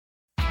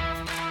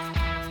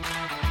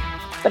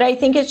But I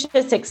think it's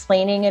just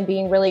explaining and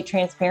being really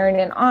transparent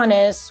and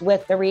honest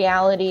with the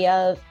reality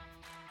of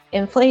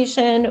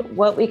inflation,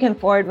 what we can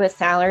afford with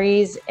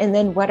salaries, and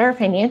then what our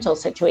financial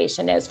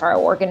situation is for our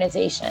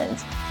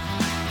organizations.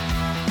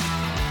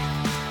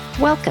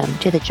 Welcome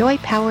to the Joy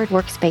Powered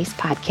Workspace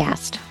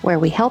podcast, where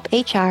we help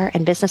HR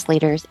and business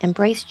leaders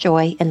embrace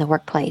joy in the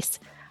workplace.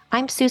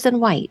 I'm Susan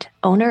White,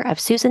 owner of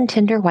Susan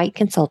Tinder White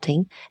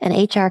Consulting, an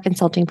HR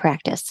consulting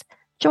practice.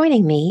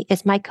 Joining me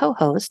is my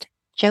co-host,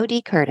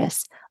 Jody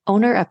Curtis,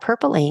 owner of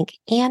Purple Ink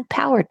and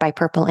powered by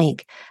Purple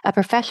Ink, a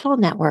professional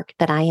network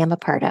that I am a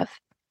part of.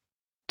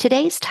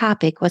 Today's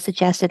topic was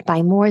suggested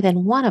by more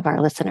than one of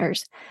our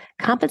listeners: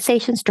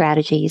 compensation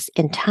strategies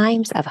in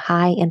times of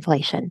high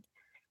inflation.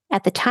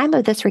 At the time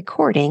of this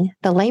recording,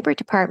 the Labor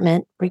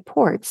Department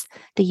reports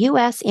the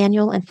U.S.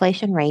 annual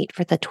inflation rate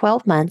for the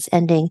 12 months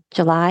ending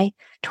July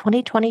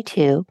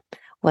 2022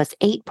 was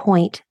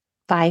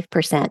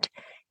 8.5%,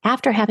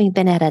 after having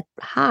been at a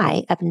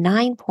high of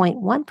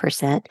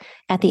 9.1%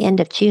 at the end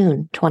of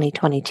June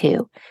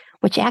 2022,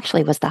 which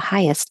actually was the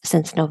highest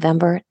since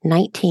November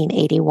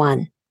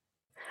 1981.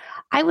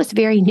 I was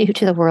very new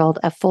to the world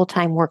of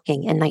full-time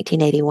working in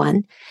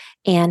 1981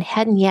 and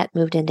hadn't yet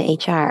moved into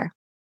HR.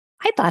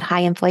 I thought high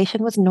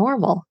inflation was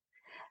normal.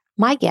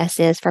 My guess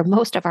is for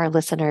most of our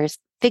listeners,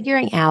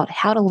 figuring out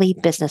how to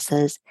lead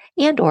businesses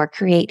and/or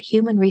create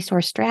human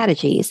resource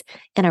strategies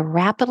in a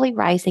rapidly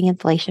rising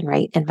inflation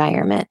rate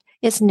environment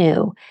is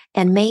new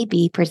and may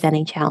be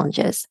presenting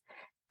challenges.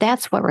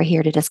 That's what we're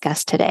here to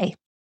discuss today.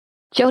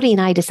 Jody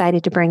and I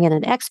decided to bring in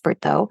an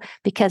expert, though,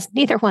 because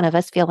neither one of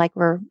us feel like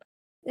we're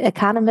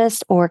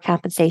economists or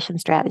compensation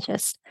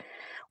strategists.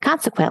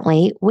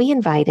 Consequently, we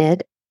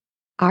invited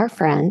our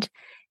friend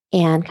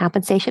and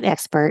compensation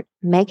expert,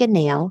 Megan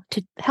Nail,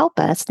 to help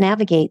us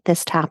navigate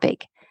this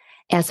topic.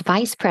 As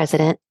Vice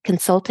President,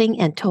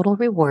 Consulting and Total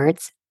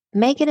Rewards,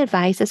 Megan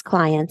advises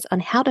clients on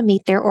how to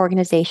meet their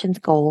organization's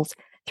goals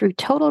through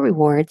total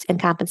rewards and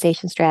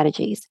compensation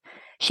strategies.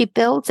 She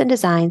builds and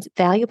designs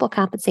valuable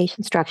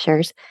compensation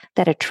structures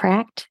that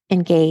attract,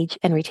 engage,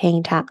 and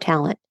retain top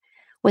talent.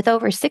 With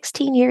over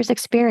 16 years'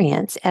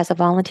 experience as a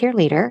volunteer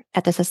leader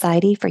at the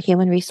Society for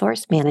Human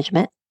Resource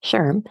Management,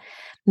 SHRM,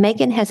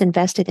 Megan has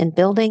invested in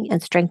building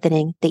and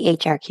strengthening the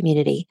HR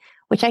community,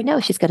 which I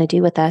know she's going to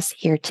do with us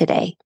here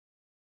today.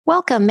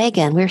 Welcome,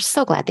 Megan. We're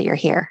so glad that you're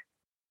here.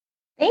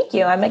 Thank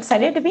you. I'm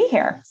excited to be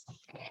here.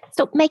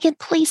 So, Megan,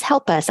 please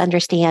help us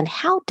understand,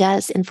 how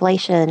does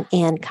inflation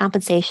and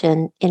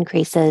compensation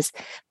increases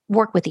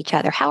work with each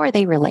other? How are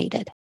they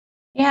related?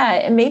 Yeah,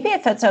 and maybe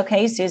if it's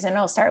okay, Susan,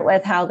 I'll start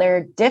with how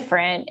they're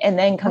different and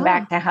then come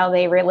back to how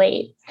they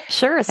relate.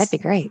 Sure, that'd be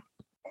great.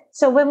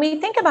 So when we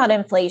think about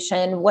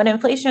inflation, what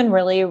inflation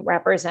really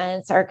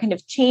represents are kind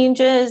of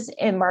changes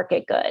in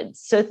market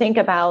goods. So think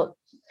about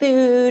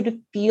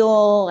food,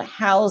 fuel,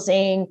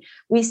 housing.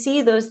 We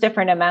see those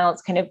different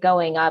amounts kind of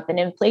going up, and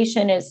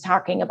inflation is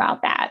talking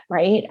about that,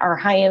 right? Our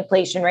high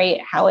inflation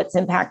rate, how it's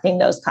impacting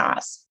those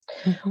costs.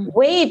 Mm-hmm.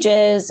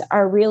 Wages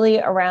are really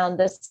around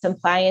the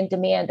supply and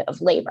demand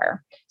of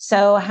labor.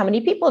 So how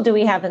many people do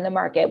we have in the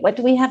market? What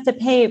do we have to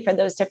pay for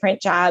those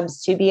different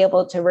jobs to be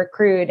able to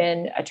recruit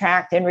and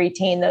attract and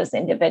retain those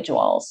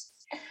individuals?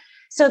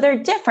 So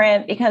they're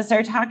different because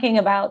they're talking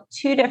about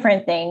two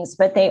different things,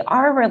 but they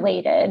are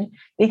related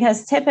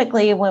because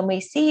typically when we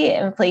see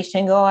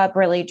inflation go up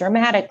really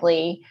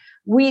dramatically,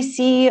 we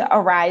see a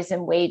rise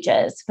in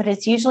wages, but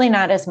it's usually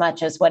not as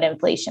much as what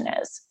inflation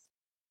is.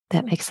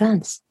 That makes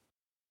sense.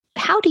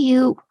 How do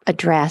you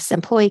address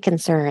employee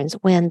concerns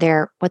when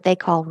their what they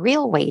call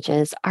real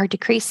wages are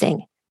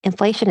decreasing?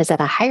 Inflation is at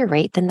a higher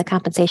rate than the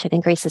compensation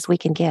increases we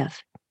can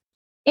give.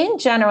 In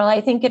general,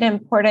 I think an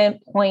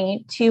important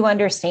point to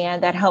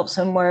understand that helps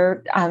when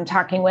we're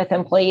talking with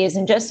employees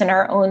and just in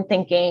our own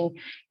thinking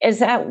is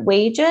that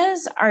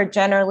wages are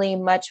generally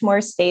much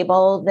more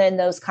stable than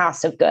those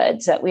costs of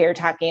goods that we are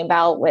talking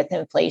about with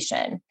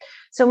inflation.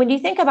 So when you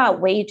think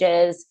about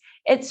wages,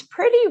 it's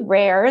pretty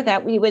rare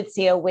that we would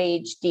see a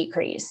wage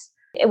decrease.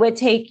 It would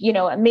take,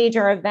 a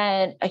major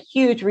event, a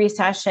huge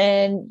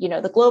recession,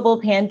 the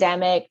global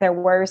pandemic. There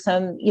were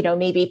some,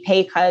 maybe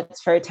pay cuts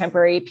for a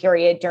temporary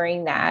period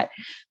during that.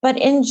 But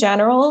in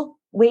general,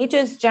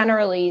 wages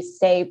generally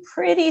stay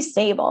pretty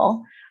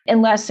stable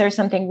unless there's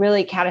something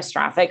really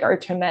catastrophic or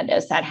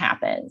tremendous that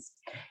happens.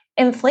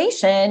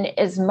 Inflation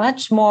is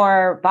much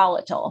more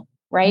volatile,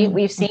 right? Mm-hmm.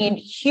 We've seen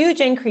huge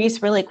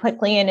increase really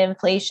quickly in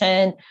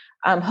inflation.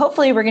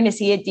 Hopefully, we're going to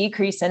see a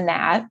decrease in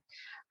that.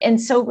 And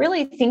so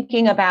really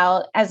thinking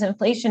about as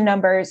inflation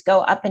numbers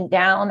go up and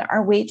down,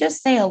 our wages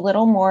stay a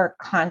little more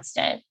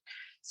constant.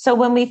 So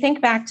when we think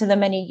back to the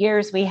many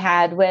years we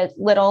had with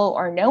little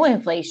or no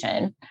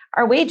inflation,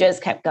 our wages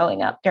kept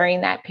going up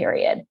during that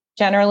period,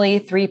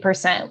 generally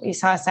 3%. We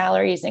saw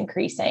salaries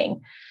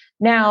increasing.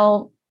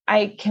 Now,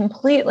 I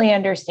completely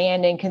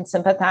understand and can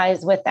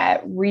sympathize with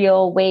that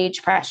real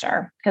wage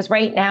pressure, because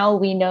right now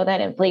we know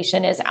that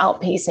inflation is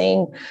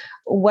outpacing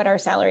what our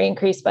salary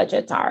increase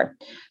budgets are.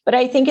 But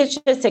I think it's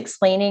just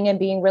explaining and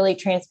being really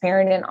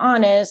transparent and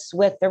honest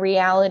with the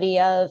reality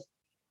of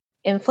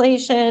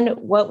inflation,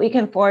 what we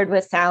can afford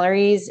with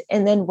salaries,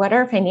 and then what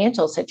our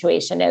financial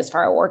situation is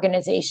for our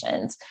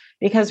organizations.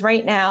 Because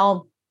right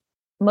now,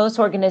 most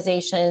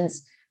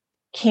organizations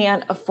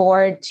can't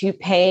afford to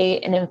pay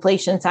an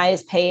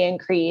inflation-sized pay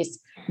increase,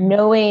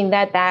 knowing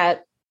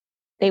that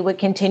they would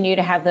continue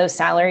to have those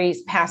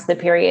salaries past the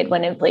period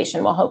when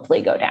inflation will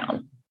hopefully go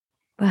down.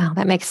 Wow,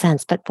 that makes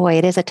sense. But boy,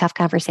 it is a tough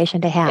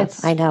conversation to have.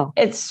 I know.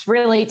 It's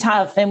really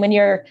tough. And when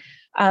you're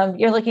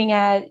looking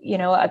at,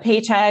 a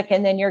paycheck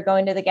and then you're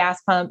going to the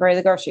gas pump or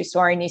the grocery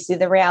store and you see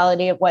the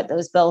reality of what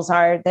those bills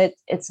are, that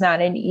it's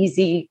not an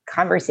easy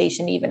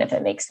conversation, even if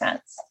it makes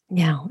sense.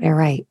 Yeah, you're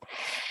right.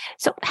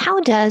 So how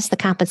does the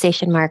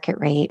compensation market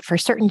rate for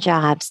certain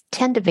jobs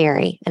tend to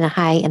vary in a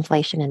high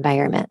inflation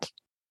environment?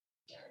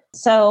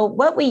 So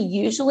what we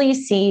usually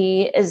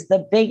see is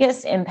the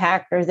biggest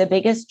impact or the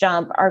biggest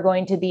jump are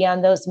going to be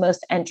on those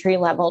most entry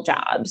level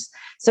jobs.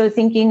 So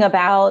thinking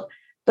about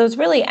those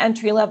really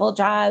entry level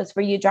jobs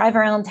where you drive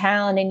around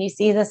town and you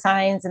see the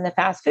signs in the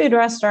fast food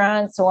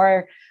restaurants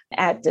or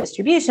at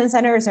distribution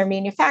centers or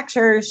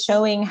manufacturers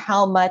showing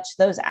how much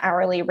those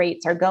hourly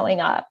rates are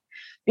going up.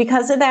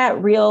 Because of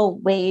that real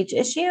wage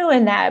issue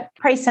and that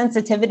price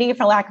sensitivity,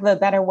 for lack of a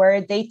better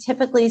word, they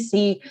typically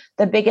see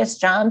the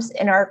biggest jumps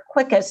and are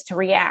quickest to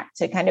react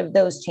to kind of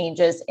those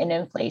changes in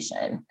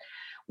inflation.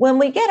 When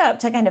we get up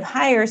to kind of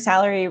higher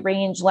salary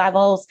range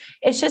levels,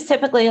 it's just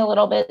typically a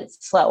little bit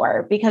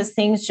slower because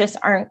things just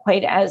aren't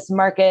quite as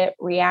market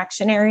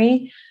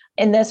reactionary.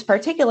 In this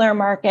particular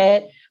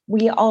market,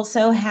 we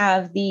also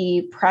have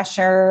the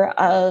pressure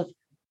of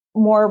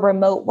more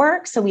remote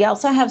work. So we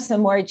also have some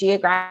more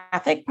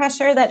geographic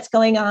pressure that's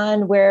going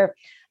on where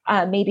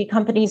maybe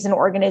companies and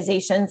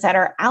organizations that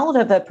are out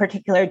of a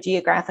particular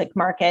geographic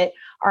market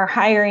are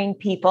hiring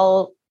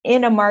people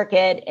in a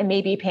market and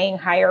maybe paying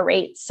higher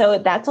rates. So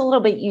that's a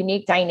little bit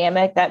unique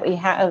dynamic that we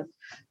have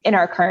in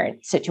our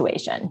current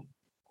situation.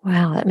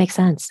 Wow, that makes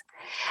sense.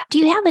 Do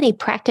you have any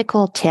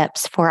practical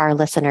tips for our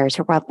listeners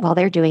while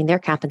they're doing their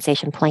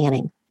compensation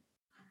planning?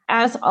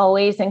 As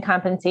always in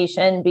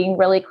compensation, being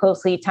really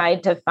closely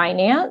tied to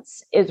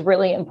finance is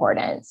really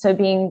important. So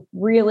being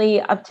really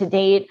up to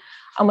date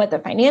on what the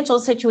financial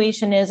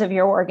situation is of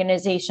your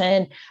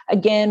organization,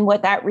 again,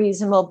 what that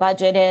reasonable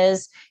budget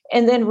is,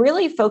 and then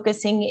really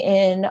focusing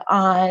in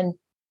on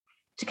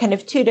to kind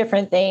of two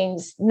different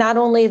things, not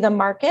only the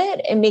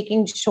market and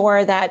making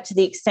sure that to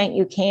the extent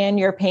you can,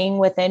 you're paying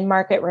within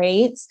market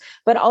rates,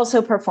 but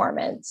also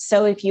performance.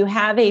 So if you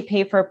have a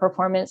pay for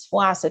performance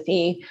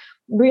philosophy,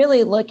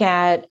 really look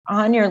at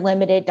on your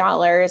limited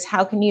dollars,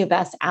 how can you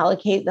best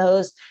allocate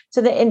those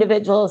to the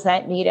individuals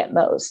that need it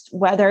most,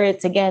 whether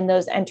it's, again,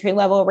 those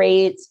entry-level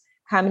rates,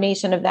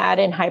 combination of that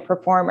and high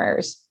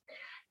performers.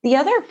 The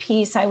other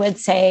piece I would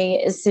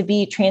say is to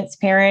be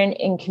transparent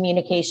in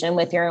communication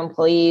with your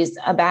employees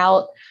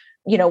about,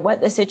 what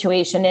the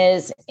situation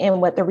is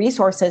and what the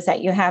resources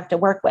that you have to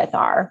work with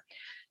are.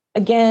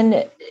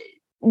 Again,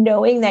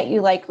 knowing that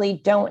you likely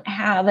don't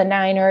have a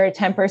 9 or a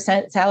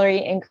 10%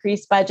 salary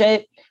increase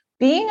budget,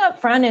 being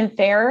upfront and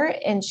fair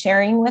and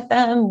sharing with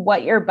them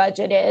what your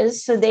budget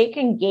is so they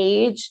can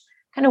gauge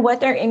kind of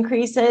what their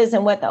increase is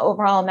and what the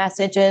overall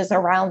message is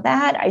around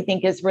that, I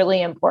think is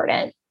really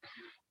important.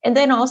 And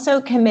then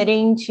also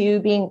committing to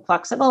being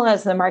flexible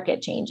as the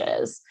market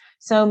changes.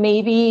 So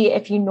maybe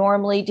if you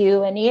normally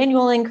do an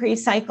annual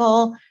increase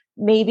cycle,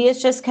 maybe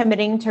it's just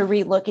committing to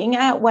relooking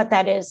at what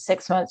that is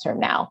 6 months from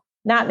now.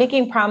 Not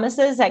making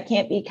promises that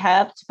can't be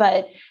kept,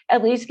 but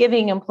at least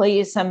giving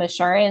employees some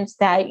assurance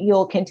that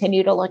you'll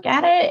continue to look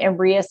at it and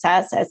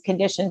reassess as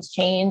conditions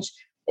change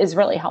is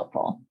really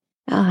helpful.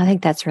 Oh, I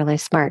think that's really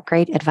smart.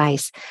 Great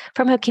advice.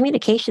 From a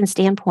communication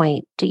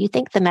standpoint, do you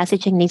think the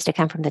messaging needs to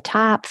come from the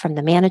top, from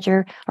the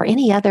manager, or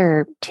any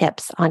other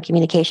tips on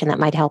communication that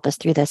might help us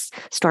through this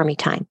stormy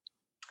time?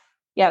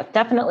 Yeah,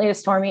 definitely a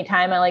stormy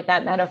time. I like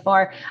that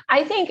metaphor.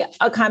 I think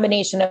a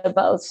combination of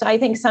both. So I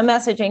think some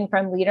messaging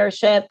from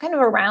leadership kind of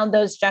around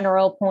those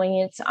general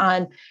points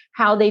on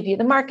how they view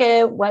the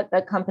market, what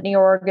the company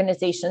or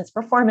organization's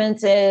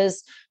performance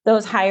is.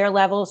 Those higher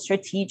level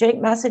strategic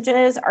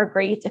messages are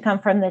great to come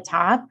from the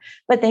top,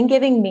 but then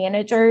giving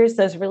managers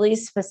those really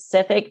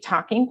specific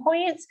talking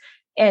points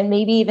and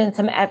maybe even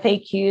some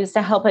FAQs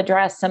to help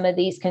address some of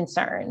these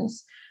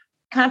concerns.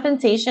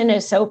 Compensation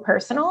is so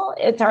personal.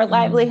 It's our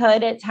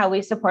livelihood. It's how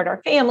we support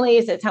our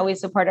families. It's how we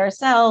support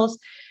ourselves.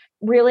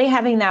 Really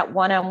having that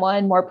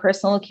one-on-one, more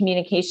personal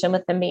communication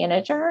with the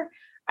manager,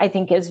 I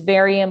think is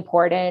very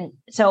important.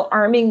 So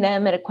arming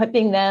them and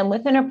equipping them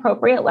with an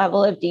appropriate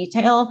level of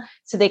detail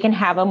so they can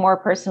have a more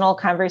personal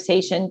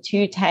conversation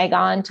to tag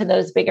on to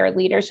those bigger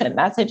leadership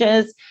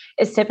messages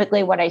is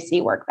typically what I see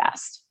work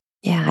best.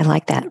 Yeah, I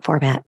like that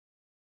format.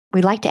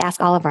 We like to ask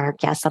all of our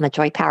guests on the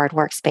Joy Powered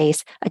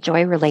Workspace a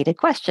joy-related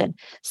question.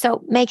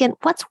 So, Megan,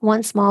 what's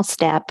one small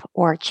step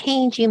or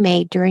change you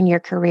made during your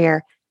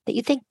career that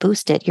you think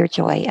boosted your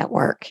joy at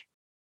work?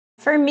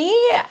 For me,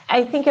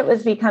 I think it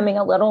was becoming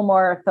a little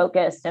more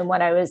focused in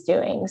what I was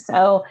doing.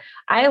 So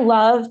I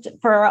loved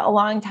for a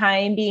long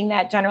time being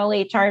that general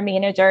HR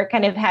manager,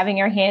 kind of having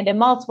your hand in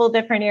multiple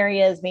different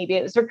areas. Maybe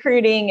it was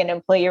recruiting and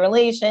employee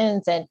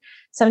relations and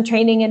some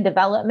training and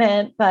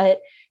development. But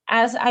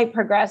as I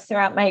progressed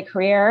throughout my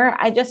career,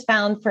 I just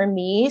found for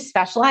me,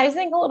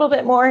 specializing a little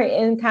bit more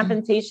in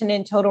compensation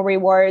and total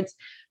rewards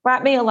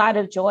brought me a lot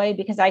of joy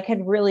because I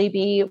could really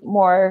be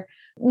more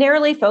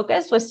narrowly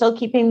focused with still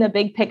keeping the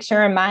big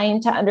picture in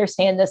mind to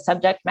understand the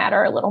subject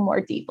matter a little more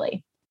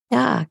deeply.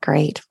 Yeah,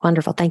 great.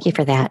 Wonderful. Thank you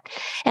for that.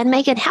 And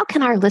Megan, how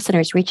can our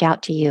listeners reach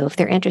out to you if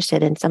they're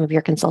interested in some of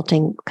your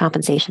consulting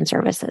compensation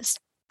services?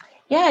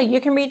 Yeah,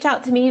 you can reach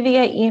out to me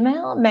via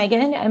email,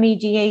 Megan,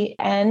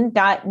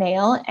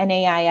 Megan.nail,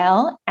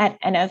 Nail,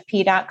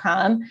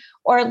 @nfp.com,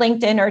 or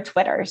LinkedIn or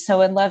Twitter.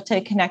 So I'd love to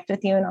connect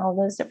with you in all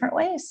those different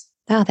ways.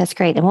 Oh, that's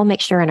great. And we'll make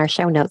sure in our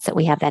show notes that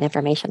we have that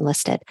information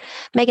listed.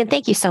 Megan,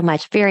 thank you so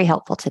much. Very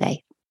helpful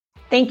today.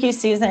 Thank you,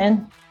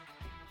 Susan.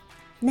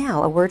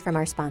 Now, a word from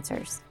our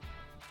sponsors.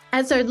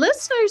 As our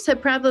listeners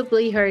have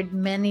probably heard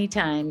many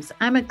times,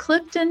 I'm a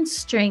Clifton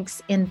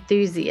Strengths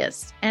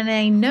enthusiast, and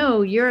I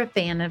know you're a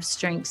fan of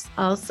strengths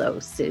also,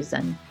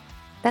 Susan.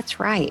 That's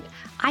right.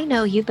 I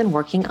know you've been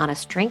working on a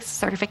strengths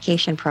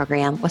certification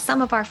program with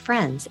some of our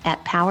friends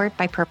at Powered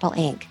by Purple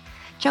Ink.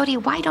 Jody,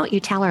 why don't you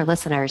tell our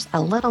listeners a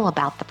little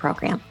about the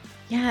program?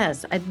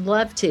 Yes, I'd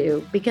love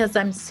to, because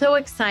I'm so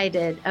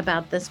excited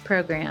about this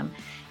program.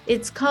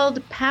 It's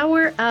called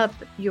Power Up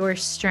Your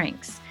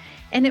Strengths,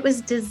 and it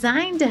was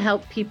designed to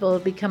help people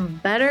become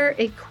better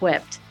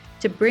equipped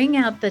to bring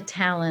out the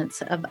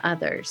talents of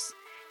others.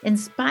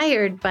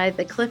 Inspired by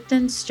the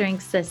Clifton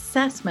Strengths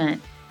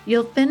Assessment,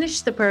 you'll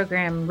finish the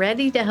program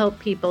ready to help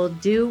people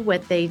do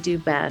what they do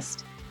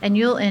best, and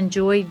you'll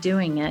enjoy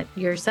doing it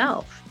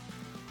yourself.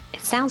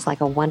 It sounds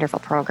like a wonderful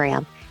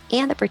program,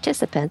 and the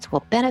participants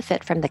will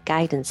benefit from the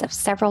guidance of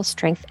several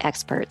strength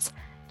experts,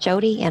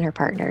 Jody and her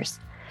partners.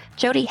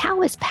 Jody,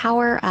 how is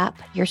Power Up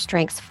Your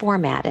Strengths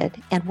formatted,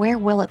 and where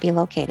will it be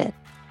located?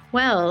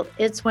 Well,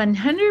 it's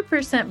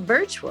 100%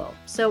 virtual,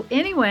 so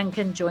anyone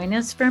can join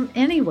us from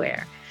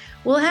anywhere.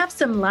 We'll have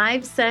some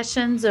live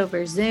sessions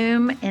over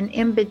Zoom, and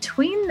in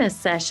between the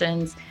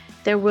sessions,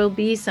 there will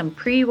be some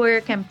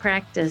pre-work and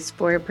practice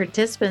for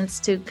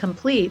participants to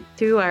complete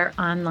through our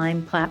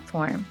online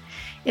platform.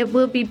 It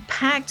will be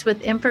packed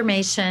with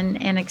information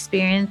and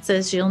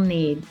experiences you'll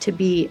need to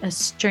be a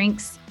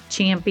strengths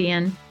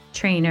champion,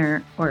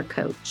 trainer, or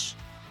coach.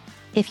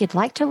 If you'd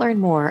like to learn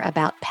more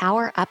about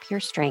Power Up Your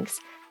Strengths,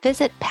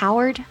 visit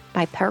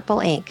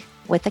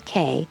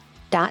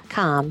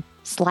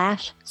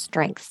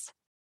poweredbypurpleinc.com/strengths.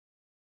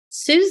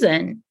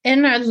 Susan,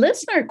 in our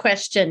listener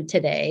question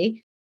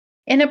today,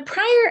 in a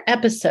prior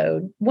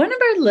episode, one of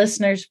our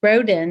listeners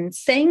wrote in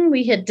saying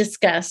we had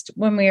discussed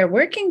when we are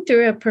working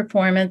through a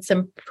performance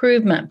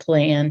improvement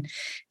plan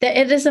that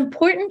it is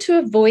important to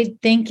avoid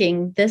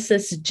thinking this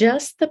is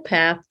just the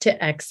path to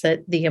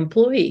exit the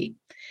employee.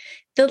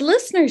 The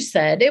listener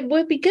said it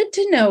would be good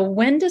to know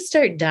when to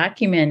start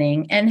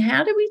documenting and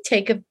how do we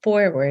take it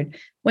forward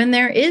when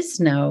there is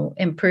no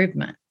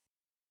improvement.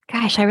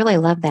 Gosh, I really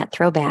love that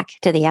throwback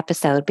to the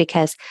episode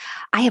because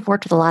I have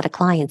worked with a lot of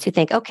clients who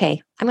think,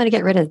 okay, I'm going to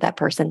get rid of that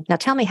person. Now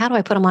tell me, how do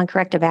I put them on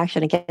corrective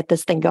action and get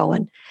this thing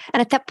going?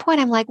 And at that point,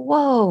 I'm like,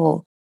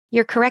 whoa,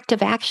 your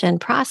corrective action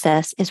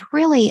process is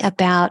really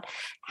about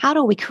how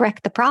do we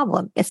correct the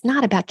problem? It's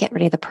not about getting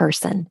rid of the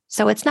person.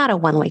 So it's not a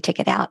one-way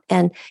ticket out,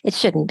 and it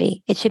shouldn't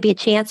be. It should be a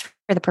chance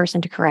for the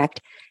person to correct.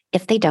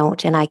 If they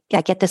don't, and I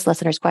get this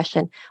listener's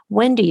question,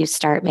 when do you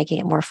start making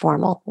it more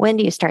formal? When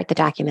do you start the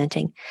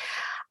documenting?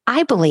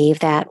 I believe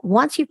that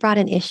once you've brought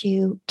an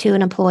issue to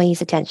an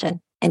employee's attention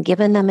and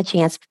given them a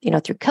chance,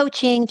 through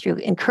coaching, through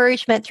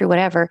encouragement, through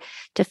whatever,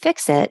 to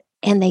fix it,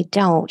 and they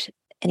don't,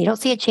 and you don't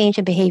see a change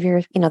in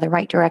behavior, the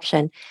right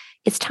direction,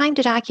 it's time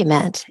to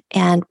document.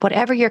 And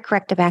whatever your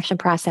corrective action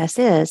process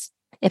is,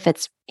 if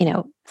it's,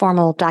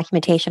 formal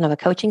documentation of a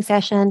coaching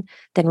session,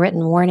 then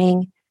written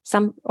warning.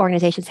 Some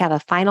organizations have a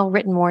final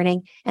written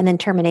warning and then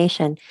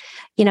termination.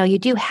 You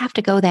do have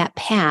to go that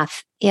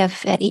path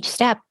if at each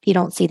step you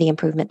don't see the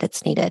improvement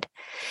that's needed.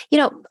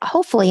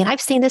 Hopefully, and I've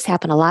seen this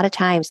happen a lot of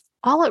times,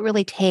 all it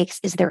really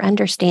takes is their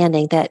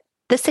understanding that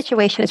this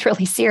situation is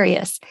really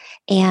serious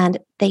and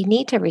they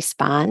need to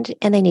respond,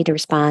 and they need to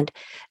respond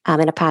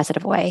in a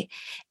positive way.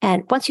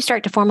 And once you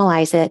start to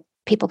formalize it,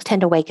 people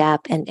tend to wake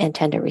up and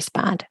tend to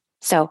respond.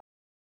 So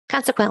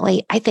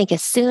consequently, I think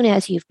as soon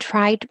as you've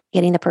tried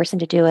getting the person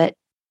to do it,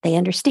 they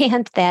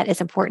understand that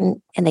it's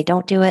important and they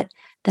don't do it,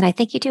 then I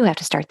think you do have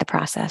to start the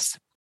process.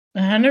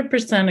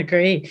 100%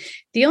 agree.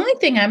 The only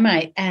thing I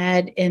might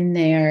add in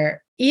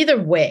there,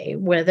 either way,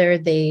 whether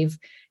they've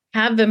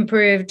have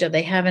improved or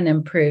they haven't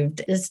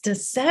improved, is to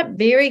set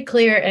very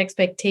clear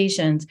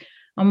expectations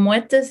on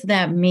what does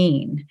that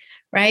mean,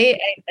 right?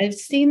 I've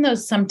seen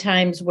those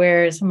sometimes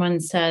where someone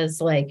says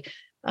like,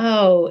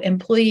 oh,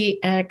 employee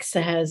X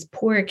has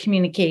poor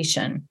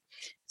communication,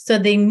 so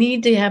they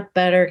need to have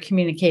better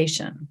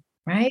communication.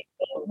 Right?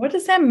 What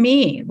does that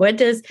mean? What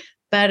does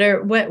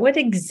better? What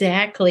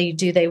exactly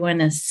do they want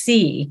to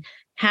see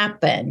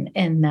happen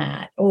in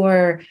that?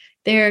 Or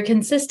they're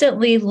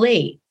consistently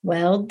late.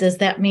 Well, does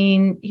that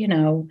mean,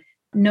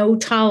 no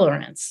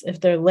tolerance? If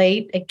they're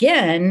late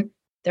again,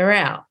 they're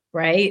out,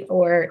 right?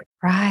 Or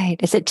Right.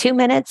 Is it 2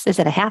 minutes? Is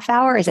it a half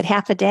hour? Is it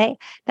half a day?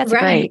 That's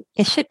right,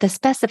 great. The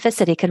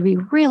specificity could be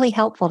really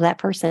helpful to that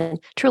person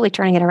truly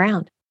turning it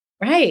around.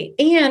 right.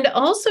 And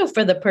also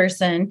for the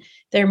person,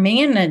 their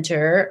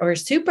manager or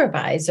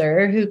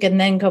supervisor, who can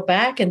then go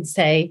back and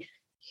say,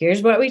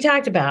 here's what we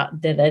talked about.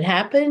 Did it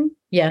happen?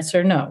 Yes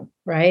or no,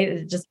 right?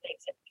 It just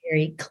makes it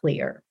very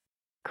clear.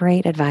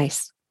 Great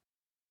advice.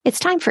 It's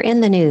time for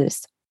In the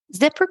News.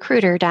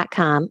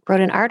 ZipRecruiter.com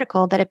wrote an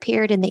article that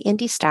appeared in the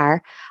Indy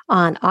Star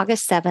on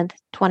August 7th,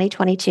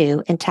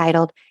 2022,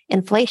 entitled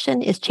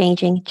Inflation is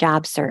Changing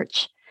Job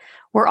Search.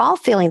 We're all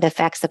feeling the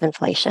effects of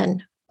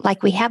inflation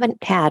like we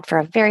haven't had for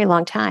a very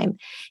long time,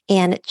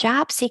 and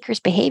job seekers'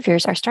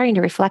 behaviors are starting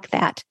to reflect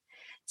that.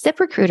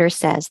 ZipRecruiter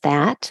says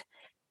that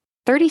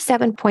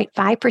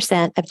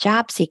 37.5% of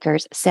job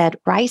seekers said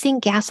rising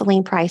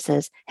gasoline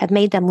prices have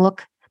made them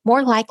look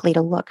more likely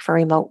to look for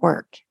remote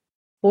work.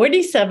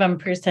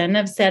 47%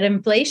 have said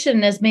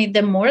inflation has made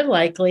them more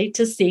likely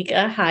to seek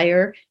a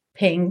higher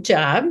paying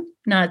job.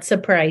 Not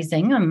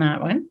surprising on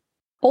that one.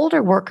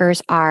 Older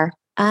workers are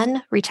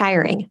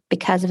unretiring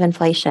because of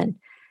inflation.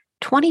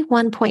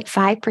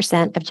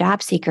 21.5% of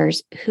job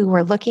seekers who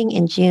were looking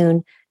in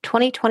June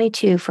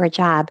 2022 for a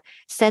job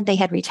said they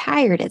had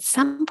retired at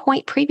some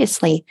point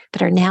previously,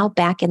 but are now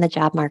back in the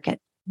job market.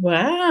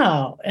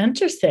 Wow,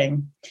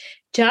 interesting.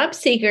 Job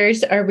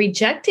seekers are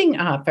rejecting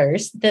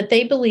offers that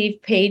they believe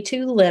pay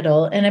too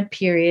little in a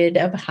period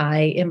of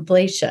high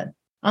inflation.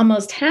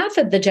 Almost half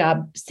of the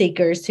job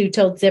seekers who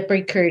told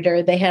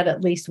ZipRecruiter they had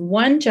at least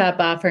one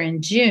job offer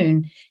in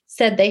June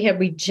said they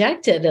had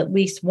rejected at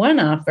least one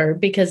offer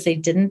because they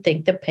didn't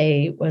think the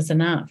pay was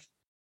enough.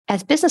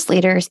 As business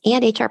leaders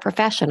and HR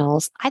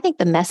professionals, I think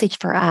the message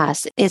for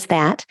us is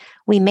that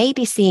we may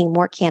be seeing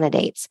more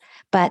candidates,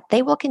 but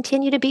they will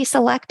continue to be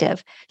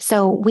selective.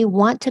 So we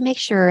want to make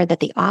sure that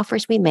the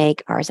offers we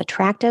make are as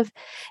attractive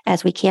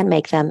as we can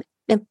make them.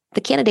 And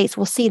the candidates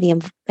will see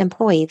the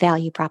employee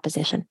value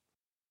proposition.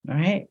 All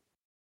right.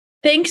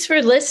 Thanks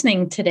for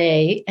listening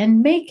today,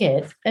 and make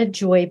it a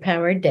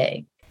joy-powered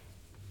day.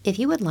 If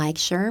you would like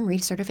SHRM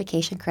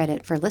recertification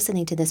credit for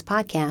listening to this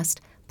podcast,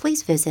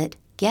 please visit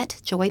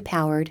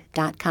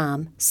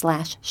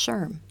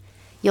getjoypowered.com/SHRM.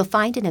 You'll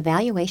find an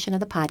evaluation of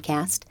the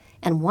podcast,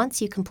 and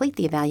once you complete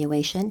the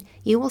evaluation,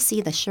 you will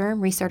see the SHRM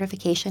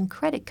recertification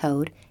credit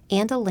code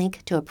and a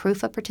link to a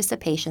proof of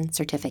participation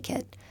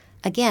certificate.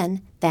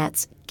 Again,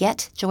 that's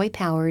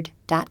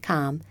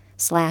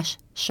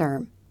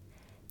getjoypowered.com/SHRM.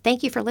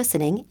 Thank you for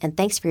listening, and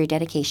thanks for your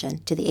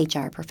dedication to the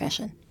HR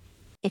profession.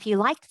 If you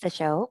liked the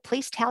show,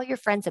 please tell your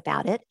friends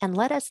about it and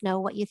let us know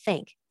what you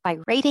think by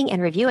rating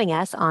and reviewing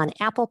us on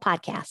Apple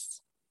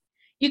Podcasts.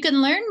 You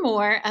can learn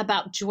more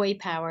about Joy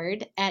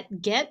Powered at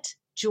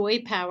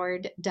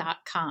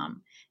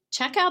getjoypowered.com.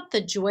 Check out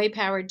the Joy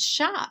Powered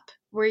shop,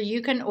 where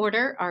you can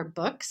order our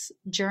books,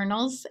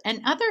 journals,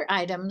 and other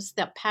items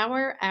that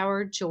power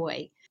our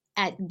joy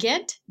at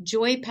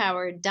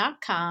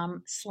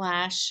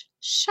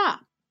getjoypowered.com/shop.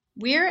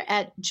 We're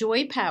at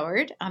Joy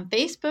Powered on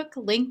Facebook,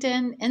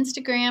 LinkedIn,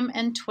 Instagram,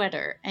 and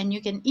Twitter, and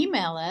you can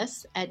email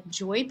us at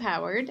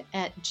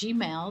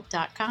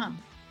joypowered@gmail.com.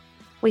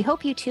 We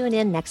hope you tune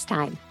in next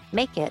time.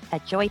 Make it a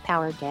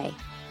joy-powered day.